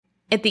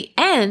At the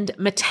end,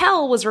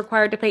 Mattel was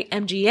required to pay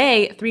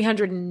MGA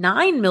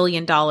 $309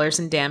 million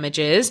in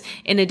damages,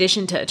 in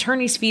addition to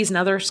attorney's fees and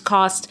other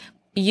costs.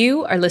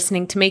 You are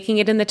listening to Making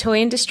It in the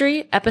Toy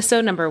Industry,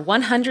 episode number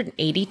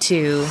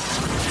 182.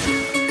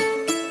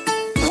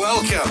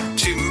 Welcome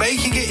to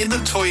Making It in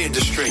the Toy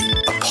Industry,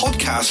 a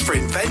podcast for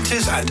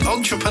inventors and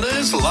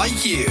entrepreneurs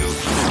like you.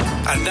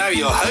 And now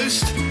your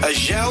host,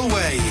 Azhelle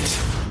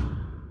Wade.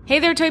 Hey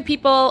there, toy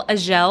people.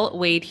 Azhelle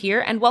Wade here,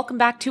 and welcome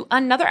back to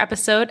another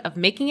episode of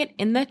Making It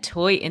in the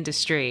Toy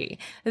Industry.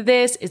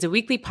 This is a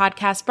weekly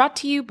podcast brought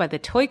to you by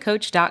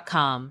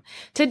thetoycoach.com.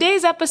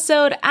 Today's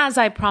episode, as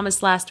I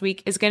promised last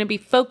week, is going to be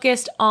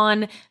focused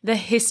on the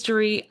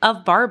history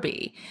of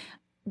Barbie.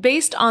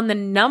 Based on the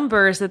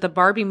numbers that the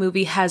Barbie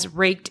movie has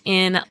raked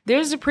in,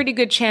 there's a pretty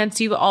good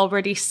chance you've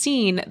already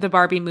seen the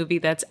Barbie movie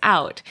that's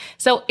out.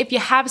 So if you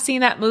have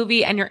seen that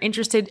movie and you're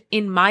interested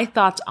in my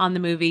thoughts on the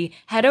movie,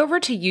 head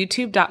over to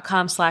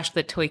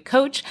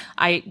youtube.com/thetoycoach.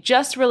 I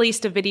just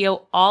released a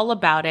video all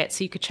about it,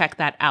 so you could check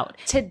that out.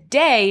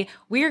 Today,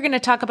 we are going to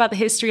talk about the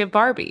history of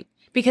Barbie.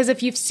 Because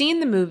if you've seen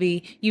the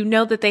movie, you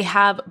know that they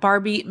have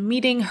Barbie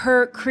meeting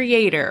her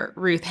creator,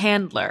 Ruth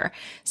Handler.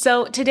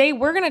 So today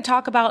we're going to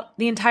talk about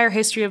the entire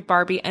history of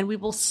Barbie, and we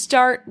will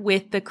start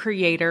with the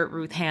creator,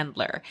 Ruth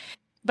Handler.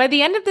 By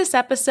the end of this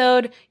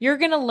episode, you're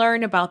going to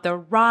learn about the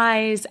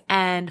rise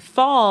and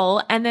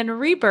fall and then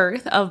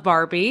rebirth of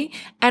Barbie.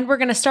 And we're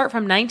going to start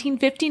from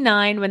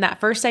 1959 when that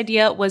first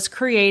idea was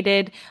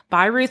created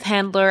by Ruth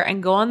Handler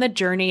and go on the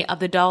journey of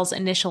the doll's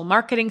initial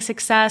marketing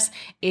success,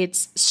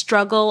 its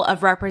struggle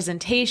of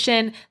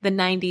representation, the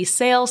 90s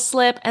sales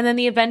slip, and then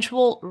the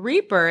eventual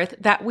rebirth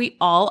that we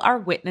all are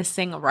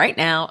witnessing right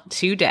now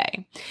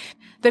today.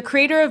 The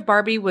creator of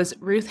Barbie was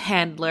Ruth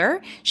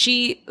Handler.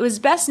 She was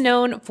best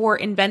known for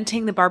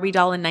inventing the Barbie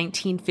doll in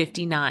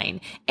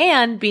 1959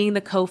 and being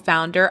the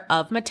co-founder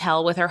of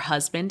Mattel with her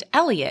husband,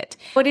 Elliot.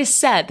 It is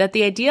said that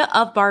the idea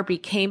of Barbie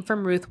came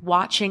from Ruth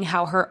watching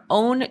how her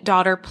own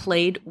daughter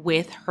played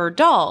with her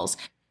dolls.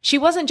 She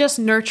wasn't just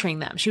nurturing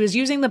them. She was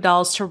using the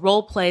dolls to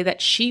role play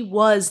that she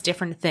was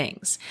different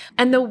things.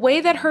 And the way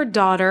that her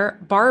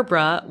daughter,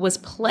 Barbara, was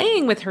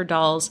playing with her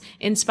dolls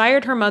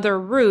inspired her mother,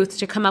 Ruth,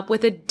 to come up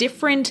with a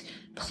different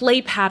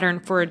play pattern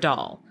for a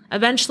doll.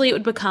 Eventually, it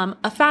would become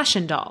a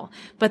fashion doll.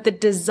 But the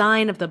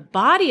design of the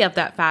body of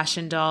that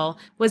fashion doll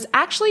was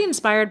actually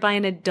inspired by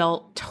an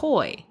adult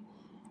toy.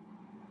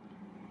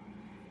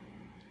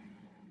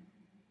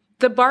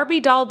 The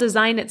Barbie doll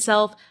design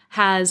itself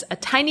has a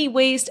tiny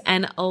waist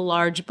and a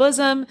large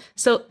bosom,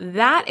 so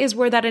that is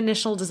where that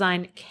initial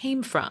design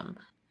came from.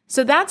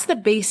 So that's the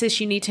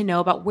basis you need to know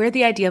about where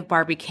the idea of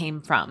Barbie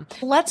came from.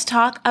 Let's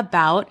talk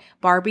about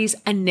Barbie's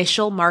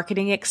initial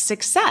marketing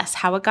success,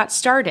 how it got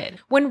started.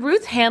 When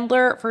Ruth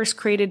Handler first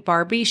created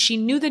Barbie, she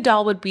knew the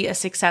doll would be a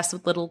success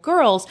with little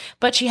girls,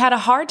 but she had a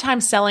hard time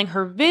selling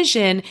her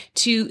vision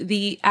to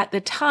the, at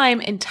the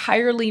time,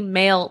 entirely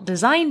male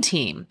design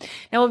team.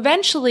 Now,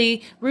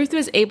 eventually, Ruth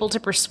was able to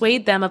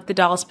persuade them of the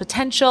doll's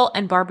potential,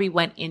 and Barbie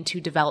went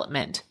into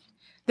development.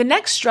 The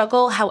next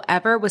struggle,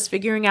 however, was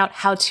figuring out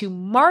how to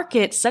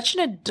market such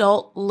an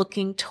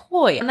adult-looking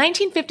toy.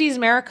 1950s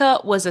America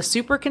was a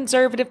super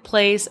conservative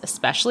place,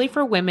 especially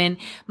for women.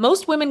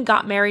 Most women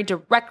got married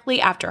directly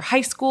after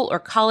high school or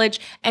college,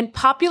 and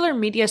popular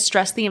media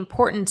stressed the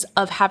importance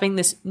of having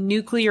this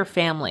nuclear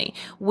family,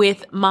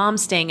 with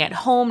moms staying at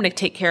home to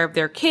take care of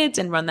their kids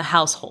and run the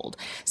household.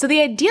 So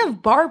the idea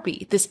of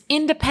Barbie, this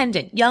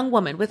independent young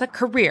woman with a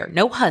career,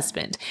 no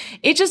husband,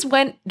 it just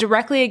went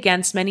directly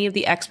against many of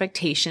the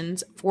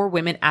expectations for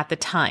women at the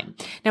time.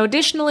 Now,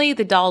 additionally,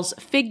 the doll's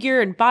figure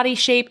and body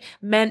shape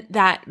meant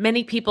that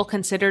many people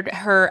considered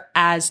her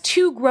as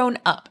too grown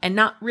up and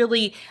not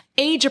really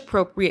age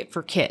appropriate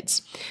for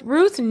kids.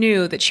 Ruth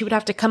knew that she would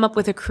have to come up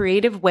with a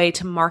creative way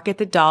to market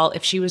the doll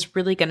if she was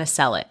really going to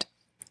sell it.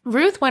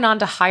 Ruth went on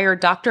to hire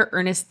Dr.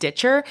 Ernest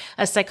Ditcher,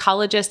 a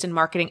psychologist and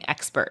marketing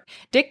expert.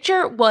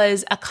 Ditcher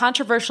was a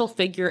controversial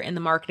figure in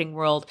the marketing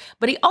world,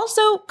 but he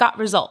also got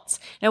results.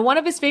 Now, one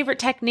of his favorite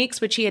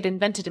techniques, which he had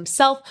invented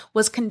himself,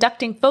 was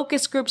conducting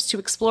focus groups to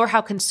explore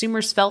how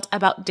consumers felt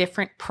about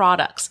different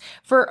products.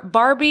 For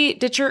Barbie,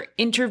 Ditcher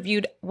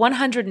interviewed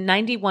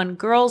 191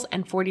 girls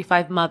and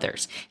 45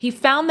 mothers. He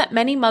found that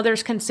many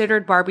mothers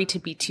considered Barbie to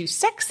be too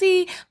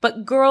sexy,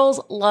 but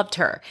girls loved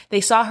her. They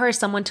saw her as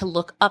someone to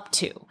look up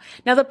to.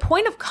 Now, the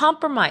point of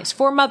compromise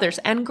for mothers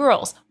and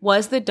girls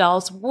was the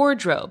doll's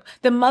wardrobe.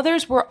 The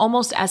mothers were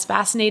almost as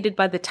fascinated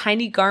by the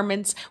tiny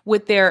garments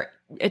with their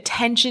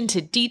attention to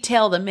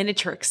detail, the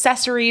miniature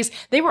accessories.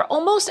 They were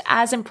almost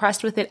as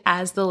impressed with it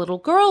as the little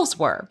girls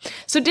were.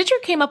 So Ditcher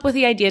came up with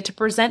the idea to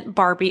present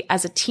Barbie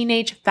as a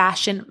teenage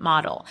fashion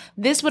model.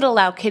 This would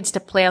allow kids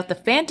to play out the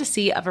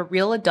fantasy of a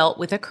real adult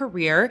with a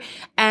career,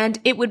 and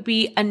it would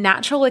be a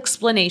natural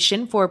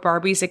explanation for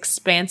Barbie's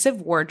expansive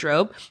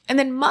wardrobe. And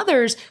then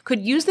mothers could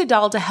use the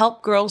doll to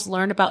help girls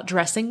learn about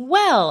dressing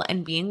well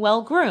and being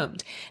well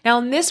groomed. Now,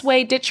 in this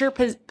way, Ditcher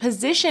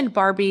positioned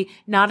Barbie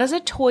not as a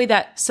toy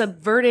that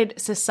subverted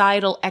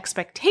societal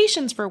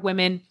expectations for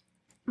women,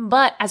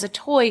 but as a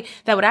toy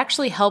that would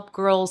actually help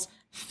girls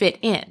fit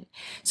in.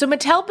 So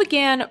Mattel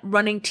began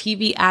running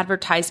TV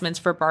advertisements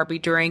for Barbie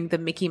during the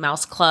Mickey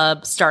Mouse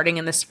Club starting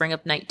in the spring of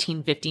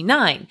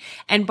 1959,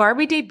 and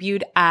Barbie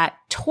debuted at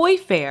Toy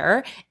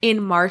Fair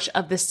in March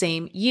of the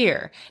same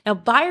year. Now,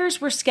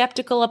 buyers were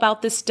skeptical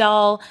about this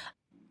doll,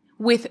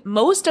 with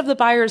most of the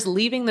buyers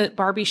leaving the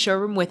Barbie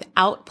showroom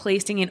without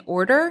placing an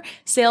order.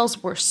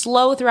 Sales were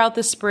slow throughout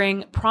the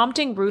spring,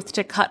 prompting Ruth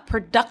to cut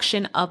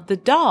production of the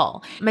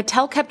doll.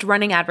 Mattel kept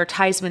running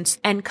advertisements,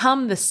 and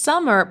come the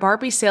summer,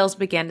 Barbie sales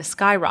began to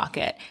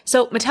skyrocket.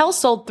 So Mattel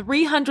sold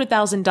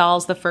 300,000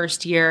 dolls the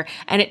first year,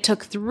 and it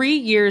took 3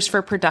 years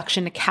for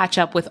production to catch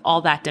up with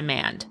all that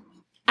demand.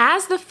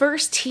 As the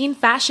first teen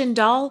fashion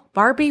doll,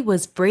 Barbie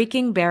was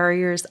breaking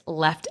barriers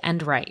left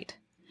and right.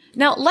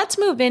 Now, let's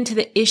move into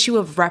the issue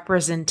of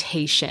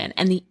representation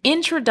and the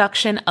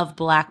introduction of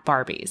Black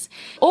Barbies.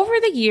 Over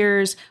the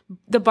years,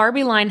 the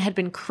Barbie line had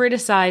been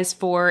criticized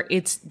for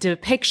its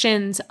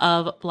depictions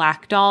of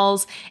Black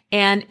dolls,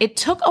 and it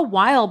took a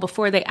while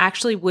before they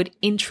actually would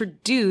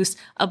introduce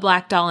a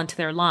Black doll into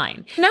their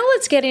line. Now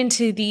let's get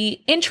into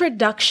the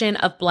introduction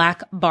of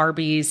Black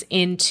Barbies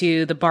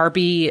into the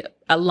Barbie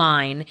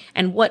line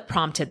and what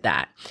prompted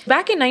that.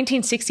 Back in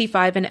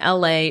 1965 in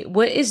LA,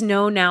 what is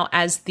known now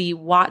as the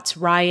Watts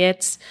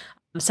riots,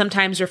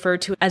 sometimes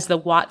referred to as the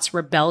Watts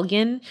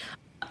Rebellion,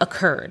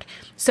 occurred.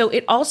 So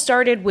it all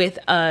started with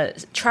a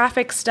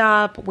traffic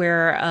stop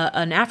where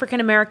an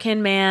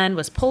African-American man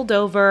was pulled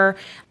over.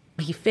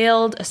 He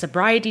failed a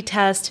sobriety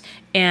test,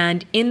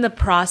 and in the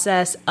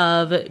process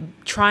of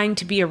trying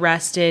to be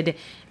arrested,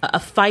 a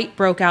fight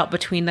broke out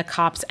between the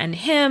cops and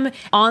him.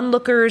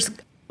 Onlookers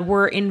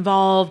were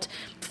involved,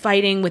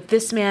 fighting with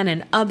this man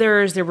and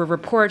others. There were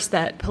reports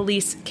that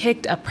police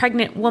kicked a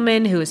pregnant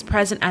woman who was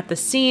present at the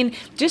scene.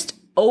 Just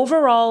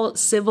overall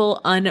civil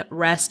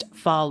unrest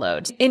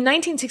followed. In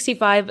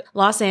 1965,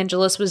 Los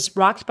Angeles was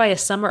rocked by a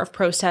summer of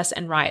protests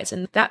and riots,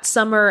 and that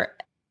summer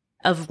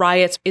of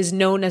riots is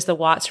known as the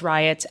Watts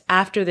riots,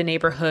 after the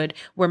neighborhood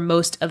where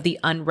most of the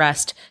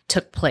unrest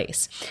took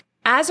place.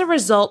 As a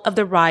result of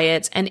the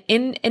riots, and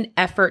in an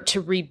effort to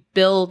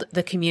rebuild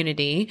the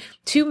community,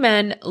 two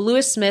men,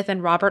 Lewis Smith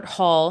and Robert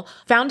Hall,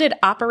 founded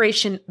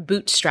Operation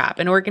Bootstrap,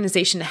 an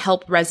organization to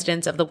help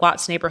residents of the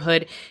Watts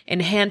neighborhood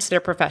enhance their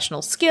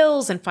professional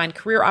skills and find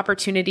career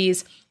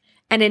opportunities.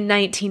 And in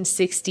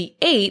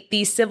 1968,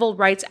 these civil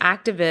rights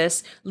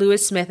activists,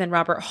 Lewis Smith and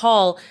Robert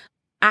Hall,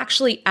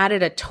 actually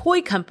added a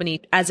toy company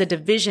as a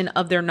division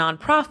of their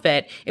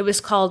nonprofit. It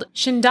was called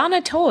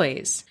Shindana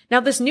Toys.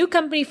 Now, this new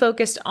company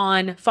focused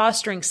on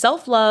fostering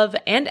self-love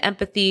and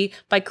empathy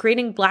by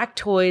creating Black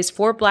toys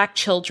for Black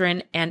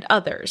children and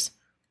others.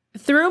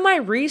 Through my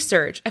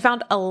research, I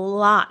found a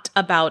lot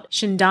about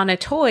Shindana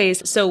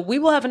Toys, so we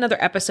will have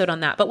another episode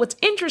on that. But what's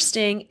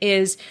interesting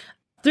is,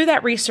 through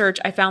that research,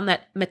 I found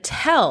that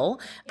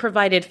Mattel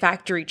provided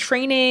factory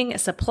training,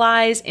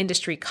 supplies,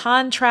 industry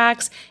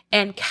contracts,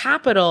 and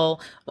capital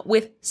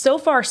with so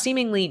far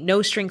seemingly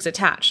no strings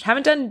attached.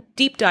 Haven't done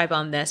deep dive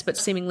on this, but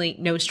seemingly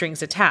no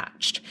strings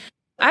attached.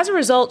 As a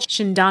result,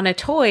 Shindana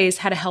Toys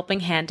had a helping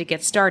hand to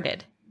get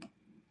started.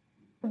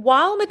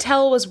 While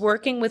Mattel was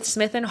working with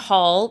Smith and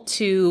Hall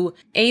to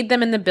aid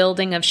them in the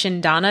building of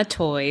Shindana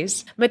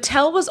Toys,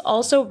 Mattel was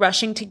also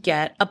rushing to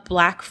get a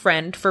Black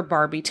friend for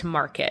Barbie to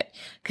market,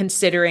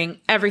 considering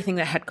everything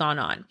that had gone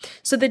on.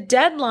 So the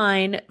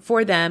deadline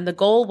for them, the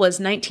goal was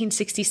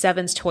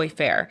 1967's Toy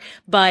Fair,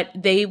 but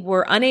they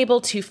were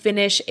unable to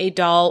finish a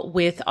doll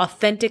with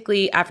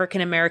authentically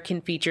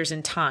African-American features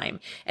in time.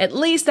 At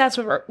least that's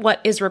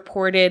what is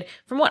reported.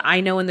 From what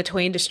I know in the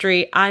toy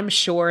industry, I'm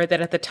sure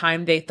that at the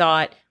time they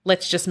thought,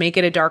 let's just make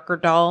it a darker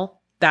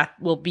doll. That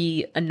will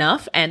be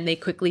enough. And they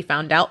quickly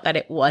found out that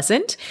it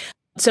wasn't.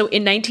 So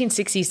in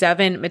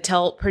 1967,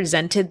 Mattel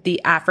presented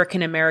the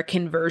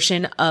African-American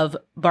version of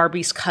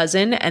Barbie's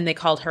cousin, and they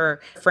called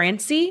her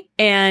Francie.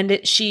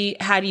 And she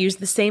had used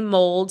the same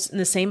molds and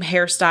the same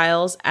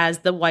hairstyles as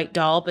the white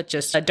doll, but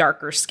just a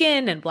darker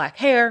skin and black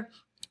hair.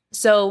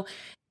 So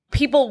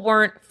people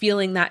weren't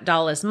feeling that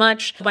doll as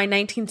much. By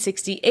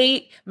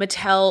 1968,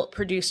 Mattel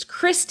produced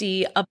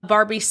Christy, a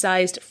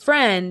Barbie-sized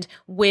friend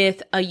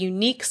with a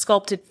unique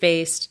sculpted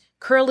face,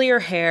 curlier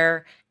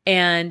hair,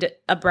 and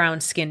a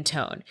brown skin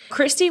tone.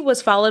 Christy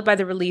was followed by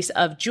the release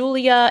of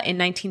Julia in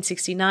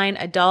 1969,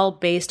 a doll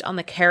based on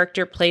the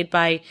character played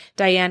by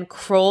Diane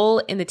Kroll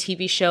in the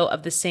TV show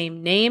of the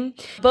same name.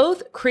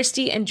 Both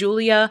Christy and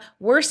Julia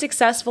were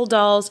successful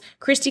dolls.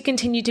 Christy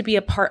continued to be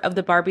a part of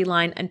the Barbie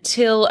line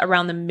until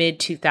around the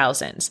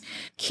mid-2000s.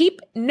 Keep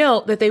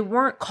note that they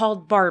weren't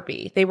called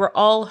Barbie. They were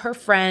all her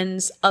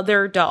friends'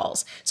 other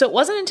dolls. So it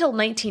wasn't until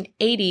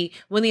 1980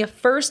 when the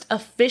first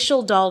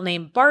official doll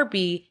named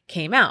Barbie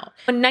came out.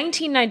 In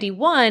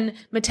 1991,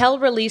 Mattel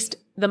released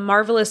The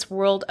Marvelous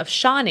World of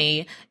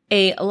Shawnee,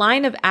 a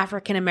line of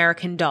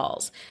African-American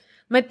dolls.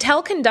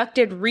 Mattel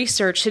conducted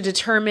research to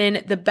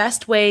determine the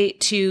best way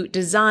to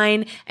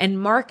design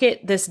and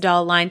market this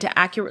doll line to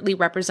accurately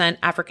represent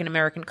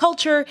African-American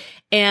culture,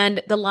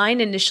 and the line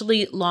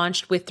initially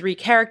launched with 3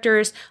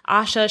 characters,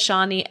 Asha,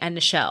 Shawnee, and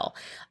Nichelle.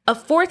 A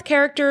fourth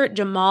character,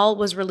 Jamal,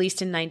 was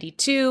released in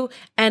 92,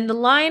 and the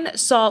line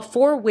saw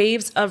 4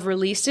 waves of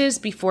releases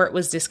before it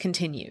was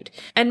discontinued.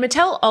 And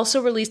Mattel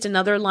also released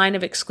another line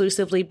of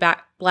exclusively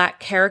Black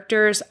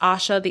characters,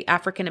 Asha, the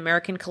African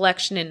American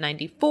collection, in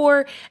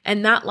 94,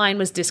 and that line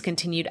was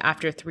discontinued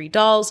after 3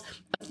 dolls.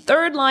 A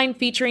third line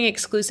featuring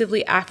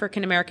exclusively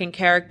African American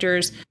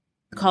characters,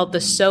 called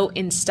the So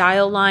in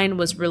Style line,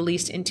 was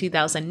released in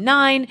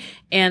 2009,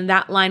 and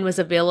that line was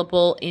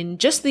available in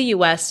just the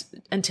US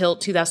until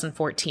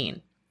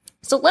 2014.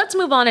 So let's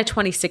move on to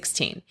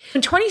 2016.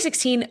 In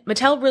 2016,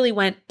 Mattel really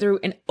went through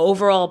an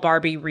overall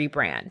Barbie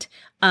rebrand,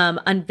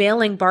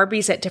 unveiling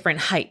Barbies at different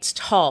heights,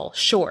 tall,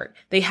 short.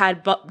 They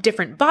had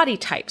different body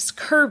types,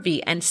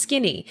 curvy and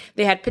skinny.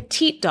 They had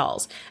petite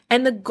dolls.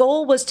 And the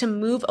goal was to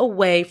move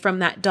away from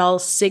that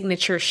doll's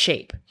signature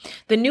shape.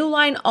 The new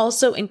line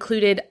also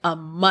included a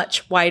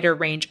much wider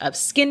range of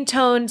skin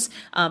tones,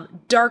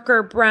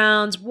 darker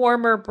browns,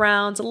 warmer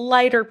browns,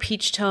 lighter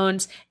peach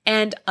tones,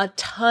 and a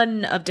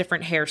ton of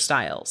different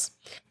hairstyles.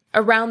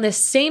 Around this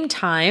same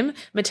time,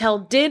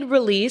 Mattel did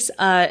release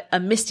a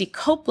Misty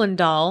Copeland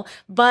doll,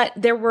 but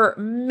there were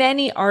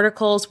many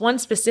articles, one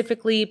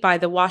specifically by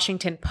the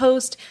Washington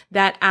Post,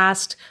 that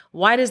asked,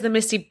 why does the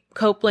Misty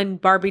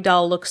Copeland Barbie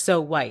doll look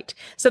so white?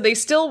 So they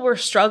still were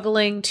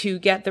struggling to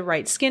get the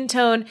right skin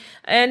tone,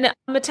 and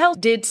Mattel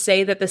did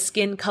say that the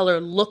skin color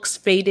looks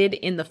faded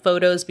in the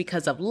photos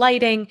because of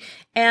lighting,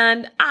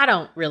 and I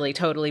don't really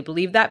totally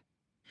believe that.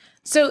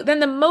 So then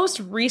the most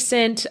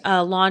recent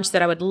launch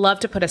that I would love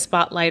to put a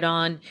spotlight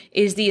on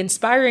is the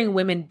Inspiring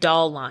Women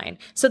doll line.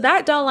 So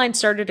that doll line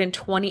started in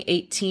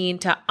 2018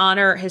 to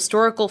honor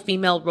historical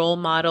female role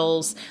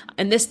models.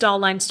 And this doll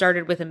line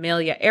started with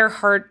Amelia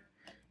Earhart.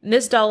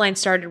 This doll line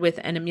started with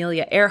an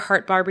Amelia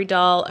Earhart Barbie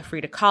doll, a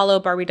Frida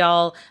Kahlo Barbie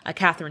doll, a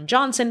Katherine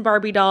Johnson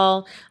Barbie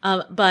doll.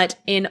 But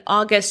in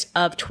August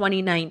of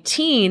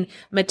 2019,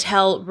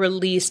 Mattel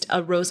released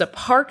a Rosa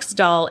Parks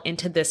doll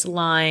into this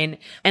line.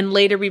 And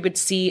later we would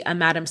see a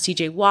Madam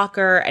C.J.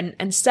 Walker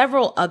and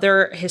several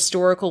other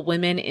historical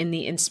women in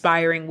the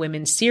Inspiring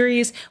Women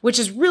series, which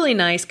is really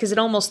nice because it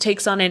almost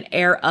takes on an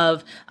air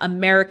of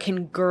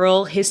American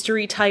Girl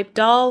history type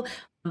doll.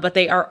 But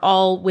they are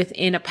all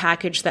within a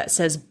package that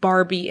says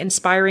Barbie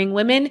Inspiring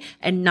Women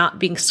and not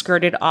being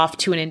skirted off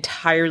to an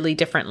entirely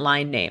different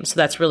line name. So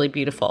that's really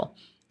beautiful.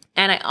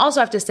 And I also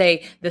have to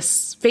say the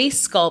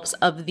face sculpts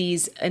of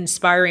these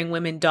Inspiring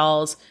Women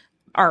dolls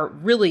are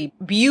really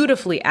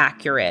beautifully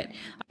accurate.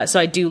 So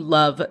I do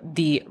love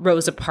the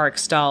Rosa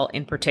Parks doll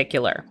in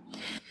particular.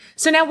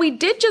 So now we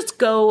did just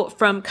go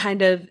from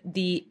kind of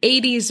the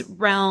 80s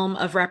realm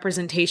of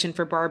representation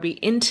for Barbie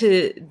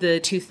into the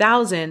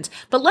 2000s,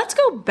 but let's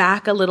go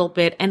back a little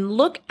bit and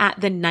look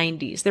at the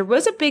 90s. There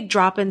was a big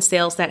drop in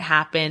sales that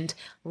happened.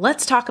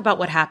 Let's talk about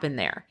what happened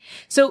there.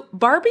 So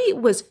Barbie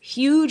was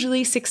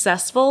hugely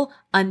successful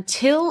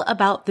until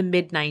about the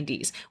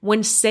mid-90s,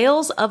 when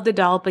sales of the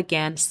doll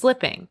began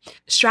slipping.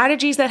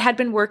 Strategies that had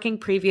been working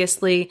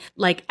previously,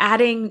 like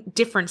adding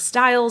different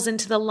styles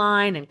into the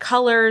line and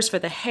colors for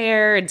the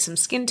hair and some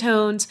skin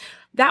tones,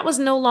 that was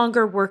no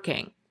longer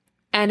working.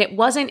 And it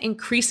wasn't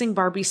increasing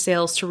Barbie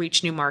sales to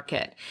reach new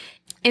market.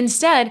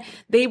 Instead,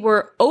 they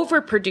were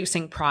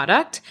overproducing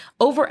product,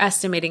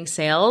 overestimating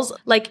sales,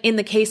 like in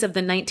the case of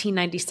the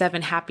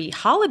 1997 Happy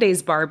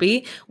Holidays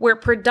Barbie, where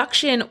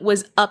production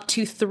was up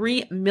to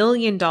 $3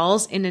 million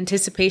in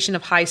anticipation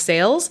of high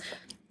sales,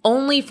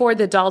 only for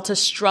the doll to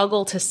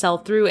struggle to sell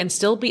through and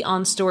still be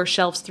on store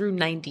shelves through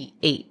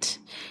 98.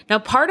 Now,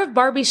 part of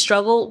Barbie's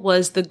struggle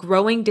was the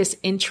growing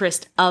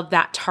disinterest of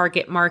that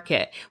target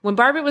market. When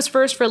Barbie was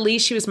first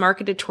released, she was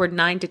marketed toward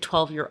 9 to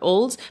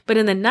 12-year-olds, but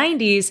in the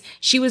 90s,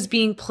 she was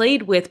being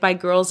played with by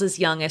girls as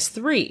young as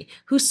 3,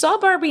 who saw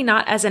Barbie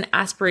not as an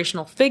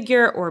aspirational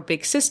figure or a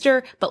big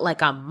sister, but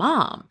like a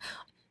mom.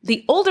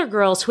 The older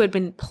girls who had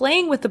been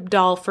playing with the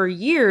doll for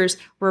years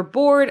were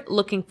bored,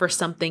 looking for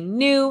something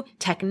new.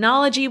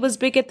 Technology was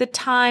big at the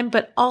time,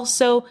 but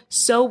also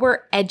so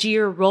were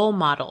edgier role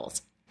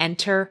models.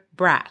 Enter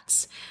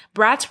Bratz.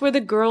 Bratz were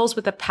the girls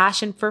with a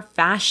passion for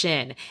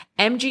fashion.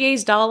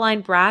 MGA's doll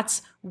line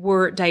Bratz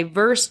were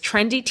diverse,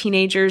 trendy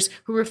teenagers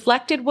who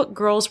reflected what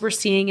girls were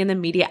seeing in the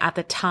media at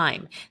the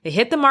time. They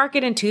hit the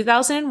market in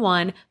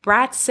 2001.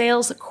 Bratz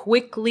sales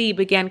quickly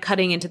began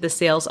cutting into the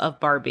sales of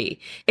Barbie.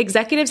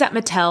 Executives at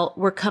Mattel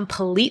were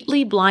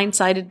completely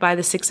blindsided by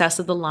the success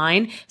of the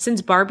line,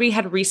 since Barbie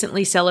had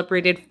recently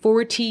celebrated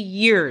 40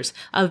 years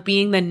of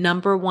being the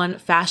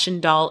 #1 fashion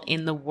doll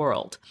in the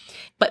world.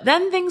 But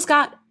then things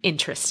got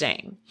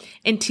interesting.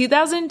 In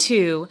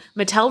 2002,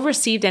 Mattel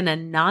received an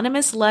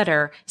anonymous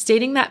letter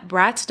stating that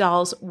Bratz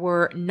dolls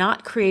were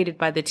not created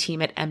by the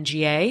team at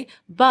MGA,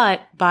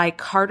 but by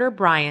Carter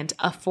Bryant,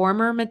 a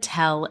former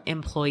Mattel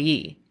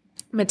employee.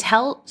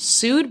 Mattel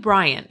sued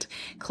Bryant,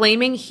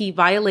 claiming he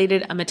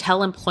violated a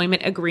Mattel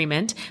employment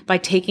agreement by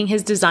taking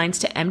his designs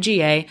to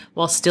MGA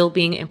while still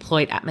being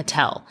employed at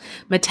Mattel.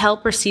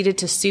 Mattel proceeded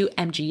to sue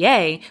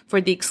MGA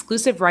for the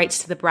exclusive rights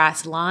to the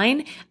Bratz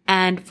line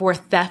and for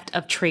theft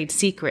of trade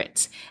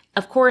secrets.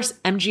 Of course,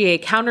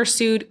 MGA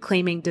countersued,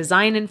 claiming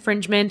design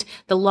infringement.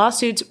 The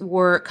lawsuits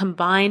were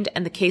combined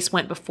and the case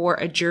went before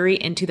a jury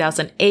in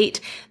 2008.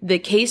 The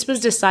case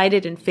was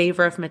decided in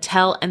favor of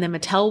Mattel, and then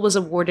Mattel was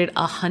awarded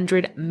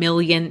 $100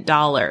 million.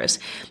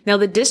 Now,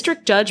 the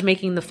district judge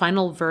making the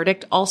final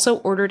verdict also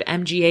ordered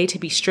MGA to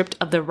be stripped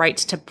of the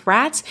rights to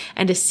Bratz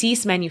and to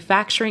cease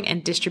manufacturing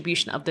and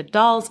distribution of the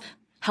dolls.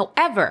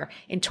 However,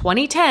 in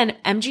 2010,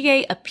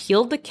 MGA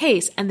appealed the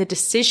case and the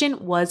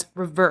decision was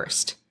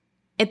reversed.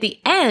 At the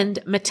end,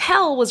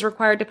 Mattel was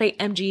required to pay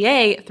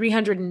MGA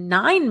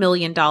 $309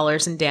 million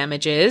in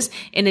damages,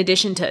 in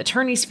addition to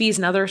attorney's fees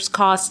and other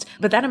costs,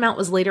 but that amount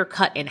was later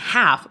cut in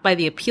half by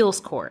the appeals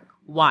court.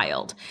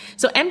 Wild.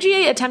 So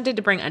MGA attempted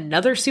to bring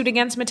another suit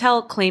against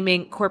Mattel,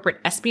 claiming corporate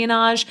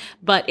espionage,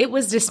 but it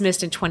was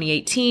dismissed in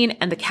 2018,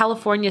 and the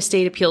California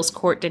State Appeals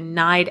Court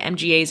denied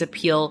MGA's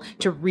appeal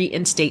to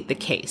reinstate the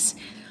case.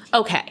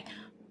 Okay.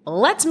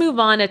 Let's move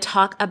on to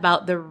talk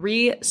about the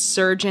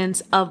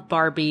resurgence of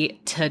Barbie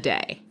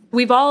today.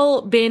 We've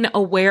all been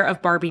aware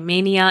of Barbie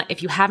mania.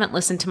 If you haven't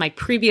listened to my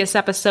previous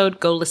episode,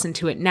 go listen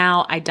to it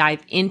now. I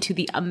dive into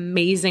the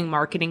amazing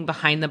marketing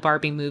behind the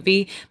Barbie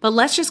movie, but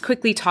let's just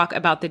quickly talk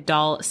about the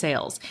doll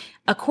sales.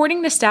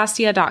 According to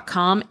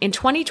Stasia.com, in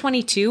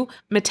 2022,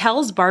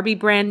 Mattel's Barbie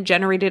brand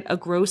generated a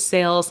gross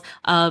sales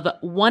of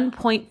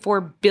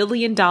 $1.4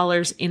 billion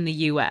in the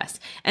US.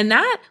 And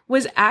that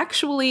was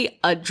actually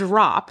a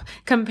drop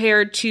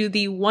compared to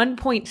the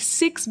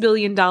 $1.6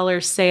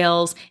 billion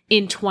sales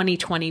in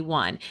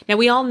 2021. Now,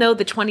 we all know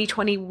the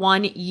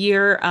 2021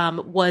 year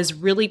was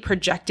really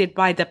projected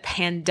by the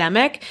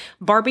pandemic.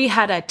 Barbie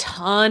had a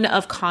ton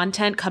of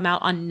content come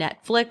out on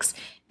Netflix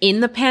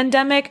in the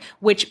pandemic,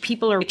 which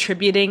people are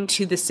attributing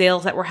to the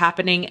sales that were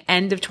happening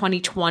end of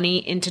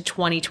 2020 into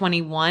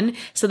 2021.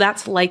 So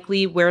that's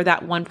likely where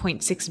that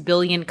 1.6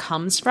 billion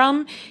comes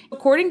from.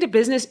 According to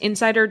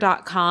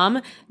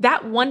businessinsider.com,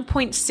 that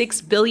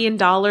 $1.6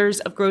 billion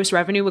of gross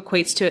revenue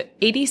equates to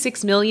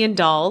 86 million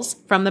dolls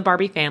from the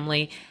Barbie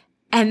family.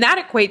 And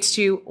that equates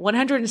to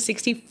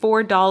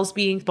 164 dolls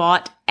being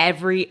bought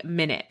every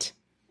minute.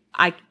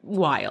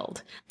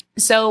 Wild.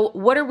 So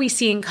what are we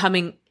seeing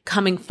coming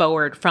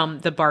forward from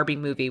the Barbie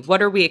movie?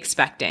 What are we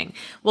expecting?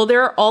 Well,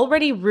 there are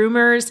already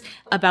rumors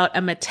about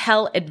a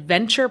Mattel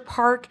adventure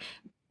park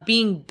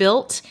being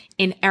built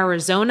in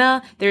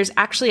Arizona. There's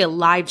actually a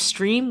live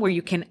stream where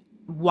you can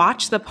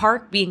watch the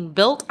park being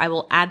built. I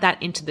will add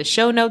that into the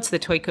show notes,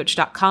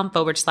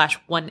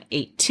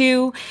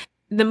 thetoycoach.com/182.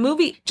 The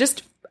movie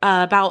just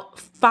about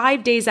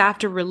 5 days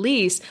after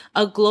release,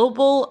 a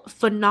global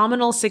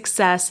phenomenal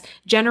success,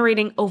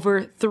 generating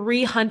over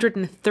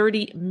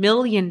 $330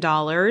 million.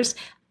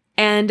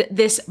 And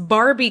this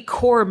Barbie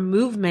core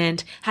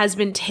movement has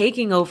been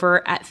taking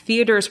over at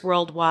theaters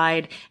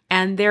worldwide.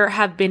 And there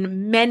have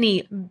been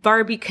many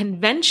Barbie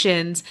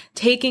conventions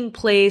taking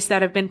place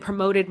that have been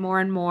promoted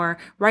more and more.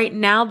 Right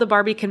now, the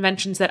Barbie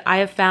conventions that I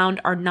have found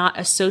are not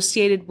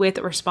associated with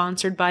or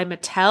sponsored by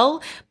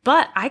Mattel,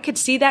 but I could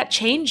see that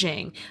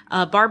changing.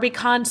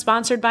 BarbieCon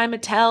sponsored by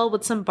Mattel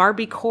with some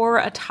Barbie core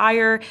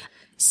attire.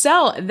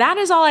 So that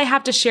is all I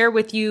have to share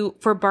with you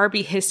for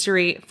Barbie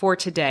history for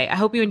today. I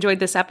hope you enjoyed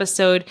this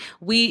episode.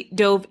 We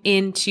dove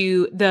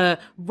into the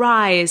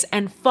rise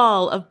and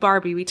fall of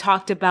Barbie. We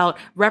talked about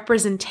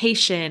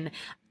representation.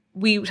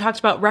 We talked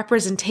about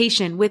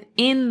representation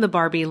within the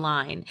Barbie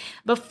line.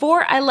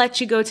 Before I let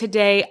you go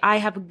today, I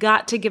have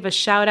got to give a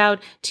shout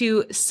out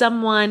to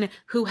someone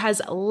who has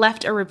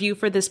left a review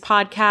for this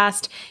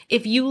podcast.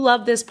 If you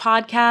love this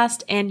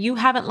podcast and you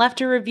haven't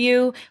left a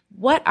review,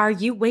 what are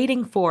you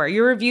waiting for?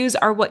 Your reviews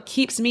are what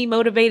keeps me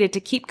motivated to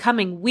keep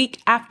coming week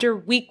after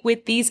week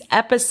with these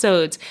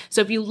episodes.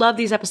 So if you love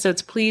these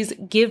episodes, please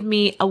give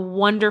me a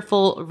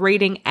wonderful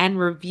rating and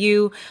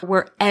review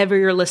wherever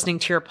you're listening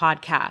to your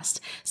podcast.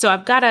 So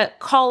I've got to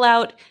call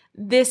out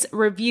this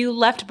review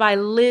left by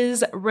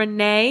Liz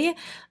Renee.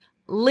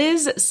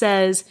 Liz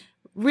says,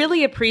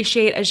 really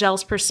appreciate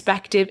Ajel's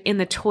perspective in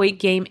the toy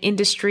game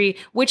industry,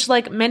 which,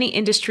 like many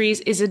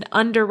industries, is an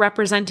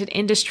underrepresented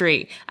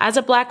industry. As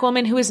a Black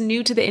woman who is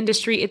new to the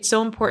industry, it's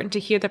so important to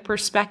hear the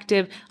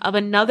perspective of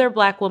another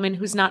Black woman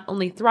who's not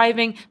only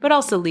thriving, but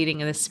also leading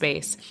in this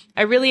space.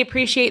 I really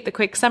appreciate the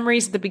quick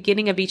summaries at the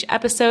beginning of each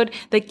episode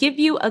that give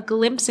you a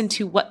glimpse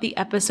into what the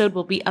episode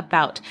will be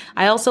about.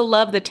 I also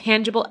love the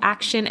tangible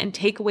action and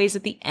takeaways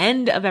at the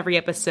end of every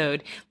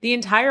episode. The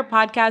entire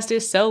podcast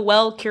is so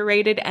well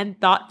curated and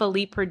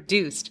thoughtfully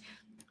produced.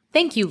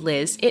 Thank you,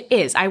 Liz. It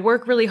is. I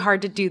work really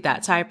hard to do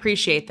that, so I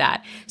appreciate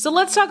that. So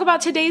let's talk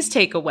about today's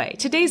takeaway,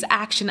 today's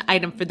action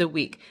item for the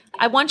week.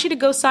 I want you to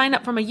go sign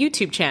up for my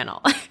YouTube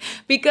channel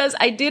because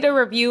I did a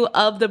review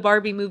of the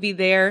Barbie movie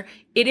there.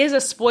 It is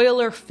a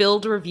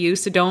spoiler-filled review,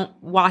 so don't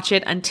watch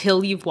it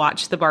until you've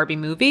watched the Barbie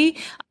movie.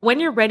 When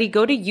you're ready,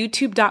 go to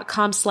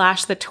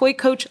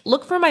youtube.com/thetoycoach,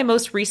 look for my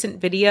most recent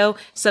video,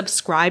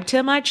 subscribe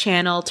to my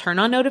channel, turn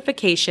on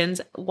notifications,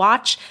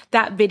 watch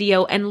that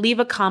video, and leave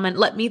a comment.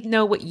 Let me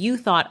know what you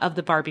thought of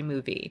the Barbie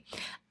movie.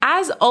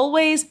 As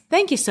always,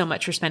 thank you so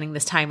much for spending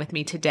this time with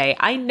me today.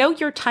 I know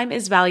your time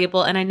is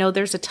valuable, and I know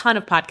there's a ton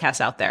of podcasts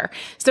out there.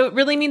 So it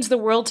really means the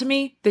world to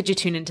me that you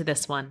tune into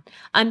this one.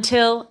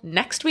 Until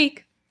next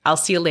week, I'll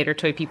see you later,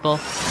 toy people.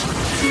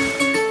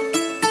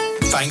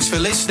 Thanks for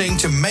listening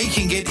to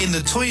Making It in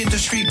the Toy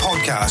Industry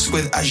podcast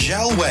with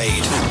Ajel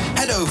Wade.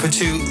 Head over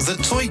to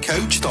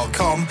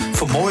thetoycoach.com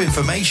for more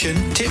information,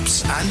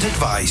 tips, and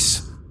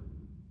advice.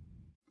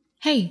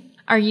 Hey,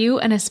 are you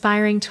an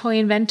aspiring toy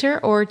inventor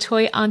or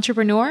toy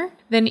entrepreneur?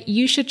 Then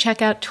you should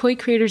check out Toy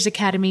Creators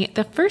Academy,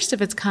 the first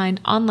of its kind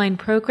online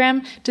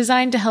program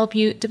designed to help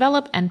you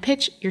develop and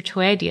pitch your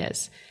toy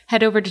ideas.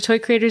 Head over to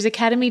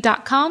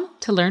toycreatorsacademy.com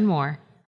to learn more.